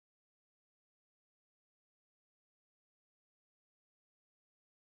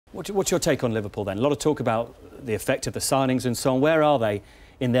What's your take on Liverpool then? A lot of talk about the effect of the signings and so on. Where are they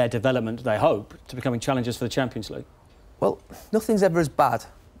in their development, they hope, to becoming challengers for the Champions League? Well, nothing's ever as bad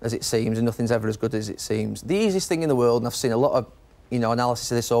as it seems, and nothing's ever as good as it seems. The easiest thing in the world, and I've seen a lot of analysis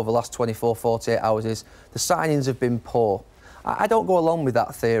of this over the last 24, 48 hours, is the signings have been poor. I don't go along with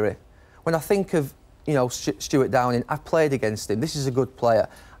that theory. When I think of, Stuart Downing, I've played against him. This is a good player.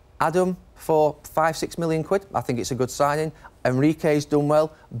 Adam, for 5-6 million quid, I think it's a good signing. Enrique's done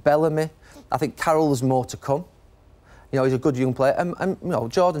well. Bellamy, I think Carroll's more to come. He's a good young player.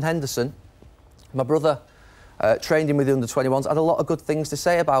 And Jordan Henderson, my brother, trained him with the under-21s, had a lot of good things to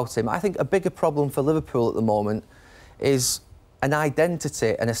say about him. I think a bigger problem for Liverpool at the moment is an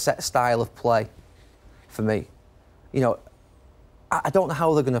identity and a set style of play for me. I don't know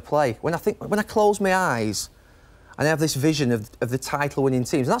how they're going to play. When I close my eyes and I have this vision of the title-winning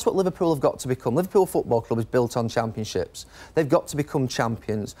teams, and that's what Liverpool have got to become. Liverpool Football Club is built on championships. They've got to become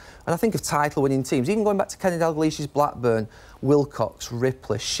champions. And I think of title-winning teams, even going back to Kenny Dalglish's Blackburn, Wilcox,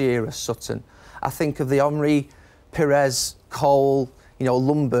 Ripley, Shearer, Sutton. I think of the Henry, Perez, Cole,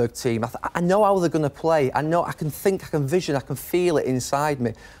 Lundberg team. I know how they're going to play. I know, I can think, I can vision, I can feel it inside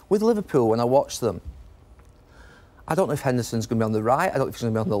me. With Liverpool, when I watch them, I don't know if Henderson's going to be on the right, I don't know if he's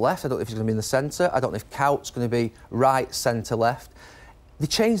going to be on the left, I don't know if he's going to be in the centre, I don't know if Cout's going to be right, centre, left. They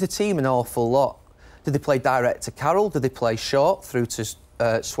changed the team an awful lot. Did they play direct to Carroll? Did they play short through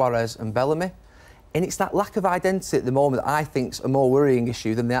to Suarez and Bellamy? And it's that lack of identity at the moment that I think is a more worrying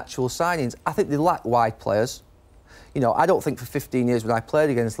issue than the actual signings. I think they lack wide players. I don't think for 15 years when I played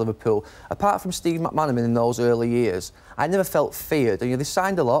against Liverpool, apart from Steve McManaman in those early years, I never felt feared. They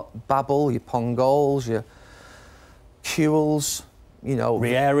signed a lot. Babel, your Pongols, your Kewells,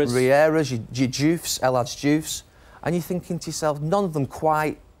 Rieras, your Dioufs, Elad's Dioufs, and you're thinking to yourself, none of them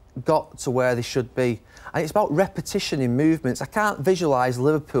quite got to where they should be. And it's about repetition in movements. I can't visualise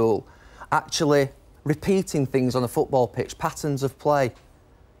Liverpool actually repeating things on a football pitch, patterns of play.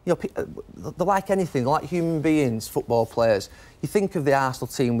 They're like anything, they're like human beings, football players. You think of the Arsenal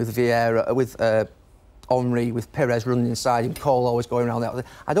team with Vieira, with Henry, with Perez running inside him, Cole always going around there.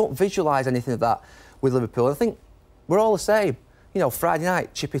 I don't visualise anything of that with Liverpool. I think we're all the same. Friday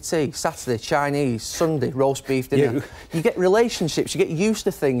night, Chippy tea, Saturday, Chinese, Sunday, roast beef dinner. You get relationships, you get used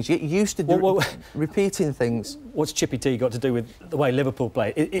to things, you get used to repeating things. What's Chippy tea got to do with the way Liverpool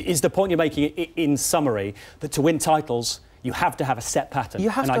play? Is the point you're making, in summary, that to win titles, you have to have a set pattern,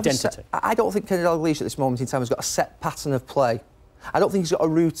 an identity? I don't think Kenny Dalglish at this moment in time has got a set pattern of play. I don't think he's got a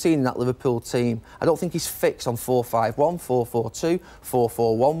routine in that Liverpool team. I don't think he's fixed on 4-5-1, 4-4-2,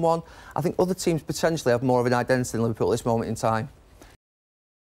 4-4-1-1. I think other teams potentially have more of an identity than Liverpool at this moment in time.